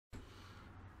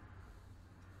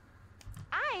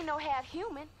ain't no half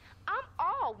human. I'm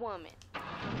all woman.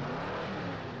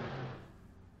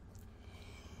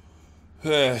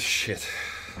 Shit.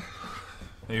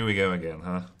 Here we go again,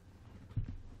 huh?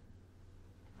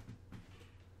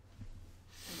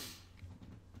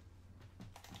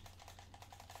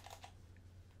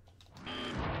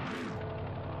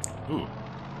 Ooh.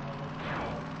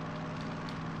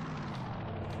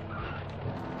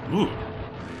 Ooh.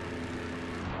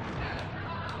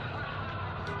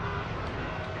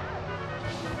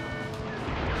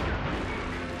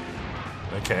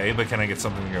 Okay, but can I get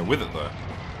something to go with it, though?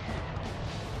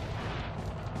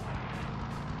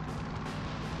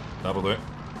 That'll do it.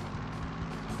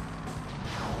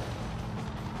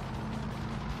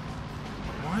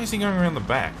 Why is he going around the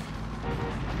back?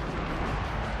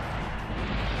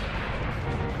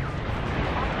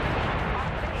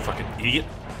 Fucking idiot.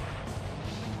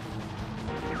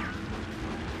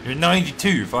 You're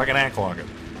 92, fucking act like it.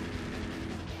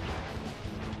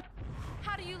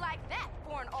 How do you like that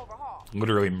for an overhaul?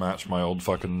 Literally match my old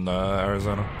fucking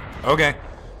Arizona. Okay.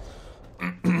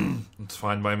 It's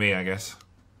fine by me, I guess.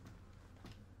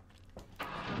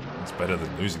 It's better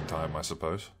than losing time, I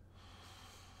suppose.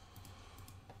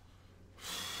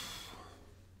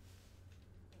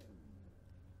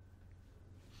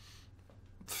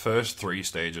 The first 3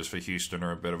 stages for Houston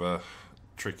are a bit of a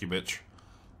tricky bitch.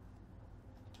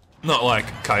 Not like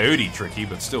Coyote tricky,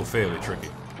 but still fairly tricky.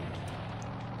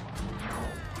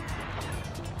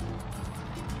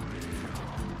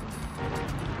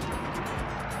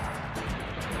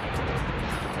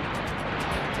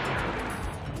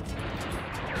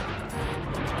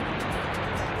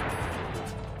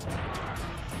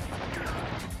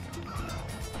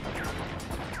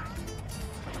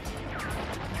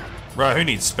 Bro, who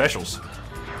needs specials?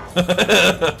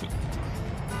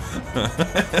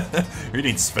 Who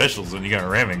needs specials when you got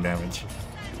ramming damage?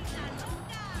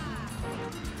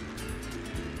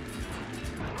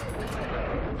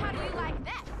 How do you like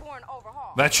that for an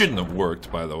overhaul? That shouldn't have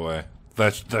worked, by the way.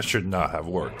 That should not have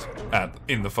worked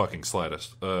in the fucking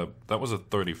slightest. That was a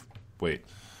 30. Wait,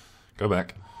 go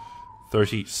back.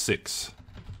 36.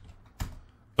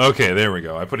 Okay, there we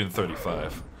go. I put in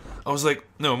 35. I was like,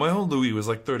 no, my whole Louis was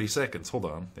like 30 seconds. Hold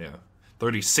on, yeah,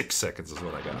 36 seconds is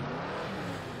what I got.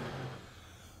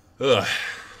 Ugh.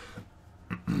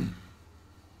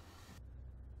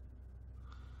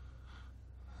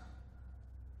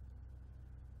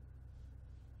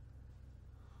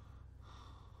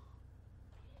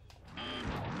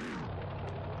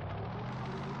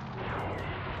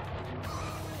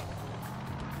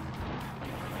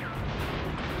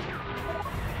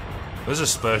 There's a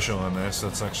special in this,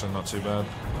 that's actually not too bad.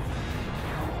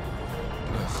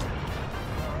 Ugh.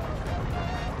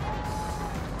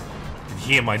 You can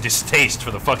hear my distaste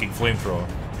for the fucking flamethrower.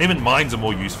 Even mines are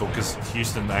more useful because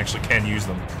Houston actually can use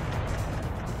them.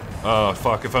 Oh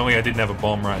fuck, if only I didn't have a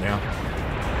bomb right now.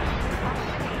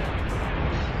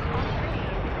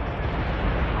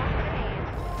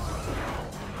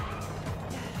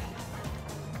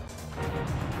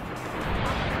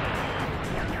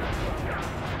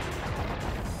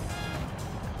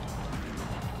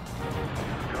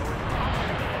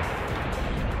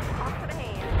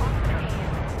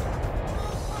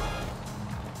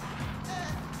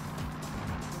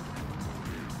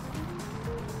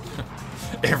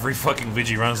 Every fucking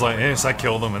Vigi runs like this, I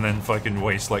kill them and then fucking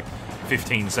waste like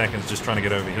 15 seconds just trying to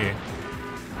get over here.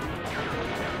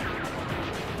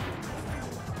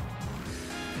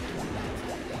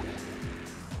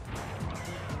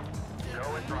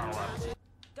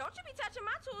 Don't you be touching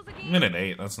my tools again. Minute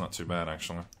 8, that's not too bad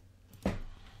actually.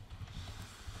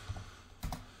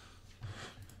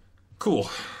 Cool.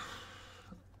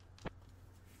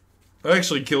 I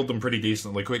actually killed them pretty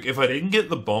decently quick. If I didn't get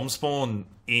the bomb spawn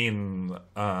in the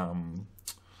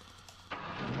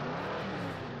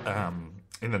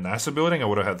NASA building, I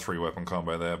would have had 3-weapon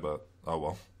combo there, but oh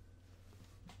well.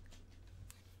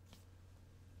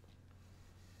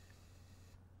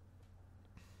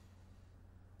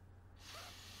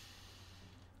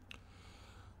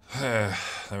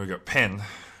 There we go. Pen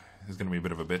is going to be a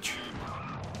bit of a bitch.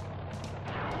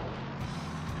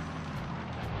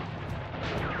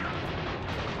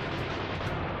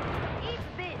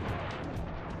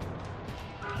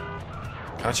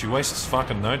 God, she wastes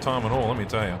fucking no time at all, let me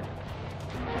tell you.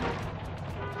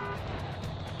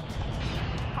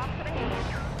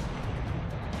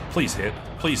 Please hit.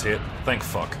 Please hit. Thank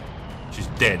fuck. She's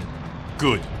dead.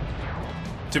 Good.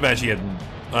 Too bad she hadn't...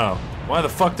 Oh. Why the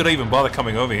fuck did I even bother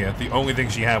coming over here? The only thing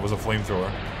she had was a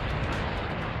flamethrower.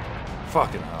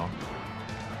 Fucking hell.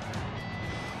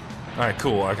 Alright,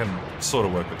 cool. I can sort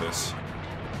of work with this.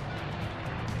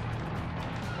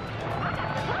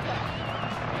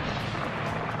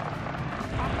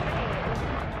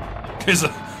 Because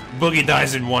Boogie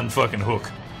dies in one fucking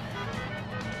hook.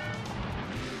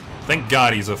 Thank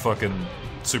God he's a fucking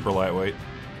super lightweight.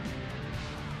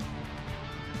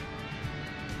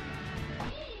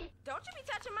 Don't you be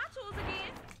touching my tools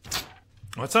again.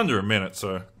 Well, it's under a minute,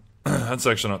 so that's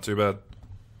actually not too bad.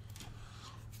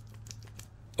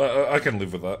 I can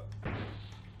live with that.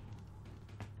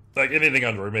 Like, anything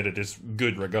under a minute is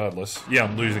good regardless. Yeah,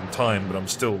 I'm losing time, but I'm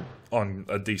still on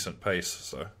a decent pace,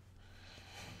 so...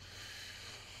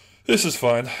 This is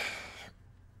fine.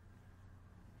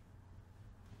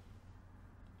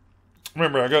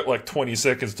 Remember, I got like 20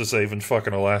 seconds to save in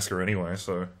fucking Alaska anyway,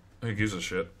 so who gives a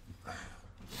shit?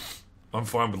 I'm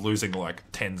fine with losing like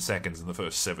 10 seconds in the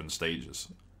first 7 stages.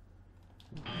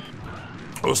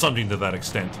 Or something to that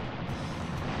extent.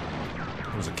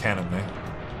 There was a cannon there.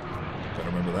 Gotta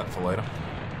remember that for later.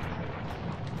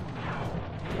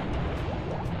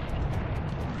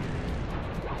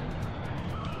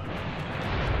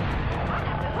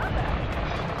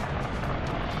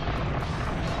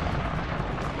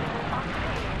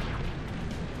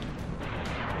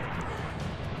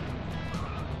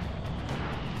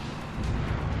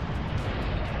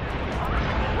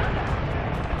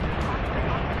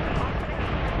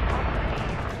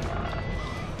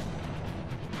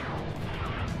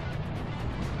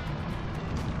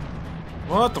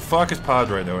 What the fuck is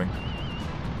Padre doing?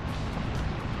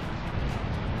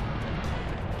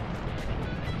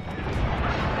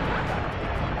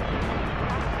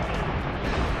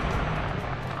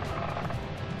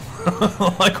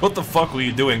 Like, what the fuck were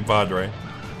you doing, Padre?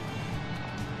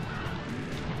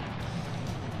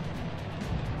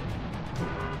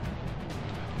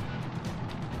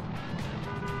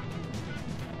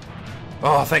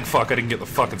 Oh, thank fuck I didn't get the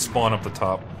fucking spawn up the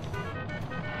top.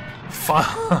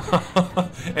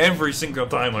 Every single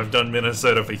time I've done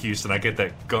Minnesota for Houston, I get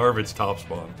that garbage top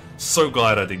spawn. So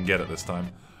glad I didn't get it this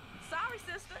time. Sorry,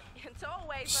 sister. It's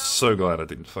always So glad I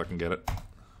didn't fucking get it.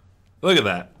 Look at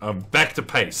that. I'm back to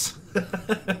pace.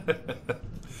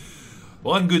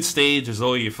 One good stage is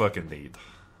all you fucking need.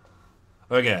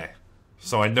 Okay.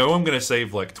 So I know I'm gonna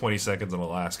save like 20 seconds in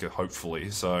Alaska,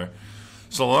 hopefully. So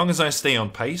long as I stay on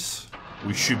pace,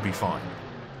 we should be fine.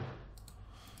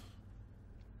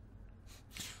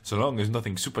 So long as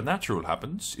nothing supernatural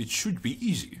happens, it should be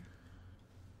easy.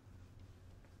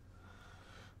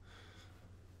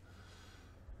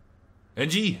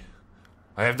 NG,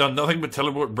 I have done nothing but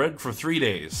teleport bread for 3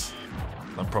 days.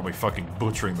 I'm probably fucking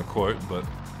butchering the quote, but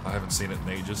I haven't seen it in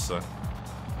ages, so...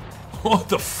 What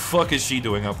the fuck is she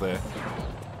doing up there?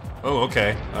 Oh,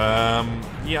 okay.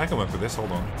 Yeah, I can work with this,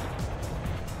 hold on.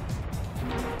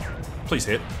 Please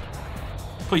hit.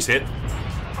 Please hit.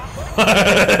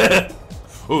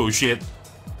 Oh, shit.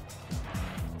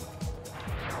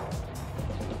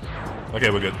 Okay,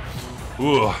 we're good.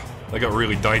 Ooh, that got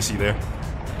really dicey there.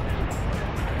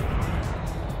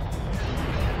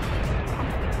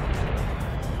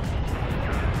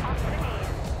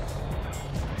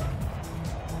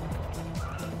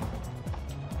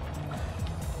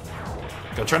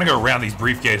 God, trying to go around these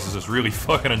briefcases is really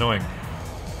fucking annoying.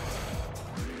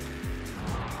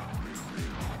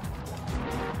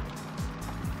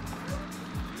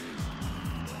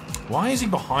 Why is he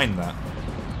behind that?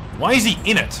 Why is he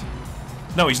in it?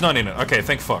 No, he's not in it. Okay,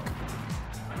 thank fuck.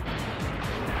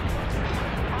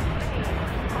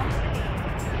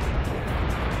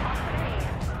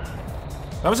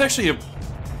 That was actually a...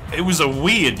 It was a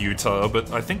weird Utah, but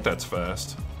I think that's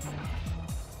fast.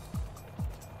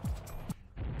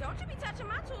 Don't you be touching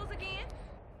my tools again.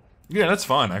 Yeah, that's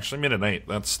fine, actually. Minute 8.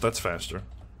 That's faster.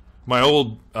 My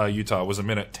old Utah was a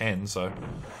minute 10, so...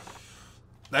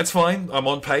 That's fine. I'm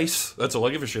on pace. That's all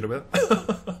I give a shit about.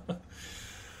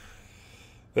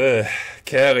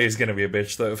 Cali is going to be a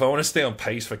bitch, though. If I want to stay on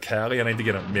pace for Cali, I need to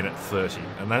get a minute 30.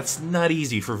 And that's not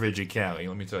easy for Vigi Cali,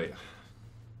 let me tell you.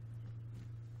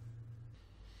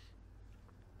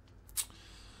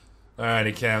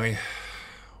 Alrighty, Cali.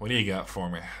 What do you got for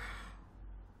me?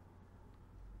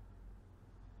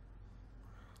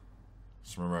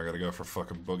 Just remember I gotta go for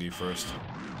fucking Boogie first.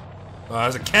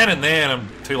 There's a cannon there and I'm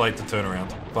too late to turn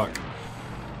around. Fuck.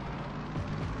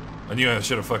 I knew I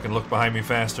should have fucking looked behind me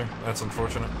faster. That's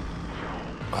unfortunate.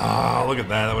 Ah, look at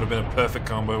that. That would have been a perfect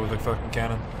combo with a fucking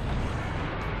cannon.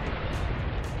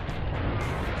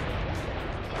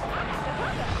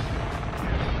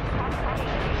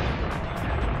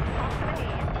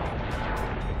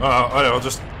 I'll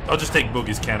just take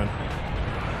Boogie's cannon.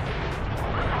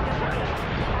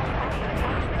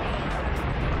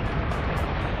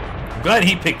 I'm glad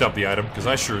he picked up the item, because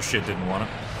I sure as shit didn't want it.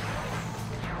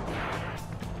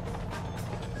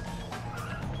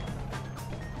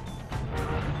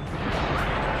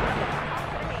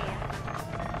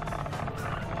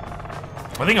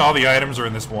 I think all the items are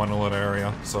in this one little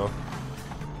area, so...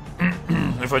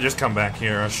 if I just come back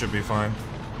here, I should be fine.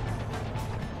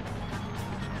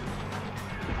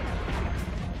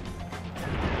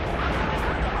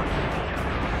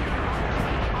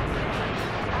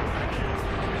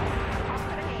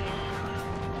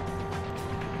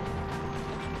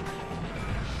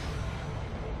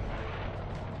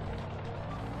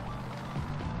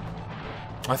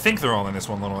 I think they're all in this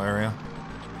one little area.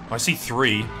 I see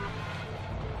 3.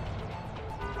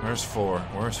 Where's 4?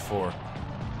 Where's 4?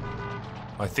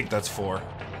 I think that's 4.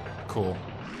 Cool.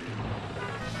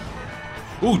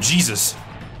 Ooh, Jesus!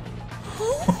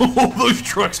 Those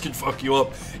trucks can fuck you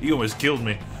up. He almost killed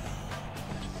me.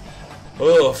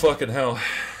 Oh, fucking hell.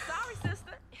 Sorry,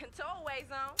 sister. In tollway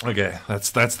zone. Okay,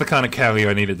 that's the kind of Cali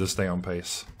I needed to stay on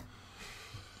pace.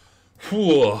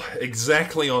 Whew,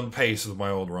 exactly on pace with my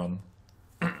old run.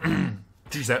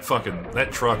 Jeez,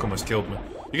 that truck almost killed me.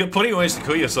 You got plenty of ways to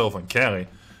kill yourself on Cali.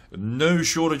 No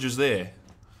shortages there.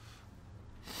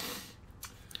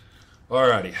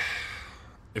 Alrighty.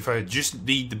 If I just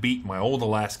need to beat my old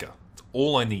Alaska, that's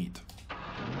all I need.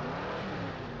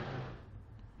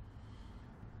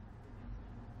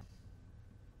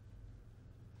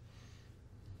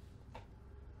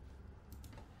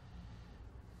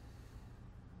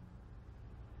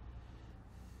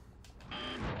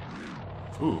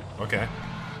 Ooh, okay.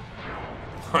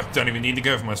 I don't even need to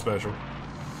go for my special.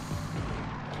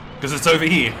 Because it's over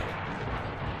here.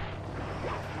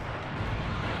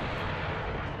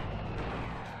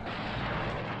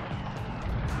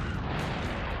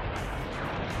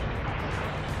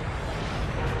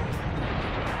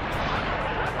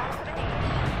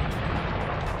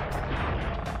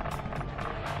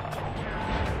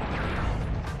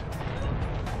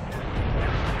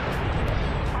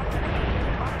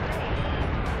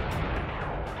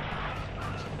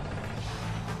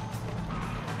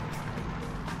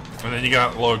 And then you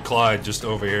got Lord Clyde just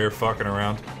over here fucking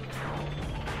around.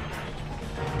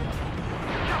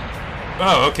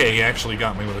 Oh, okay, he actually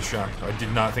got me with a shot. I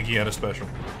did not think he had a special.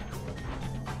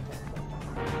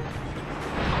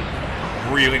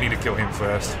 Really need to kill him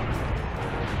fast.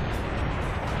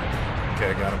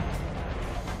 Okay, I got him.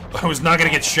 I was not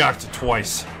gonna get shocked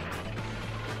twice.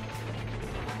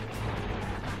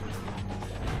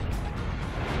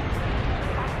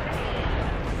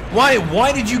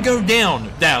 Why did you go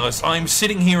down, Dallas? I'm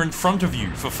sitting here in front of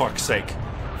you, for fuck's sake.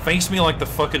 Face me like the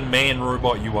fucking man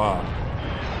robot you are.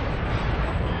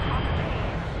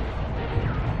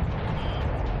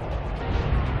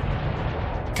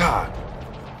 God.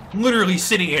 I'm literally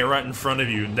sitting here right in front of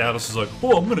you, and Dallas is like,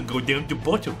 oh, I'm gonna go down to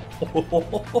bottom.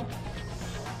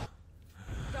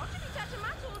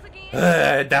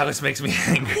 Dallas makes me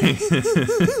angry.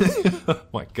 Oh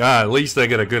my God, at least I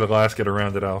get a good Alaska to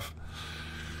round it off.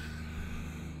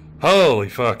 Holy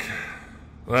fuck.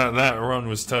 That run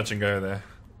was touch and go there.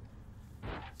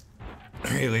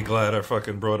 Really glad I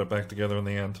fucking brought it back together in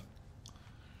the end.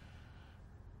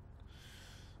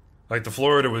 Like, the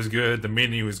Florida was good, the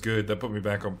Mini was good, that put me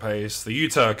back on pace. The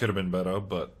Utah could have been better,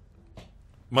 but...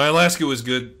 my Alaska was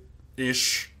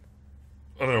good-ish.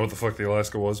 I don't know what the fuck the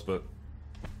Alaska was, but...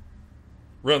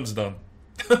 run's done.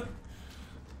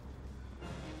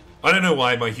 I don't know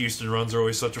why my Houston runs are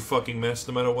always such a fucking mess,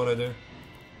 no matter what I do.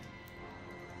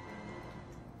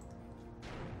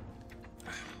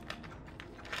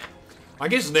 I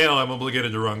guess now I'm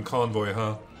obligated to run Convoy,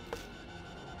 huh?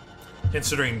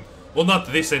 Considering... well, not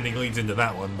that this ending leads into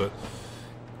that one, but...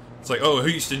 it's like, oh,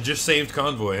 Houston just saved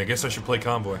Convoy. I guess I should play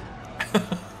Convoy.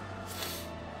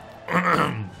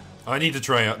 I need to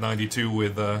try out 92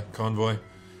 with Convoy.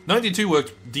 92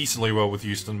 worked decently well with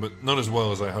Houston, but not as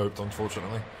well as I hoped,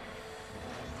 unfortunately.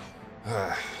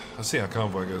 Let's see how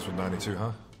Convoy goes with 92,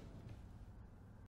 huh?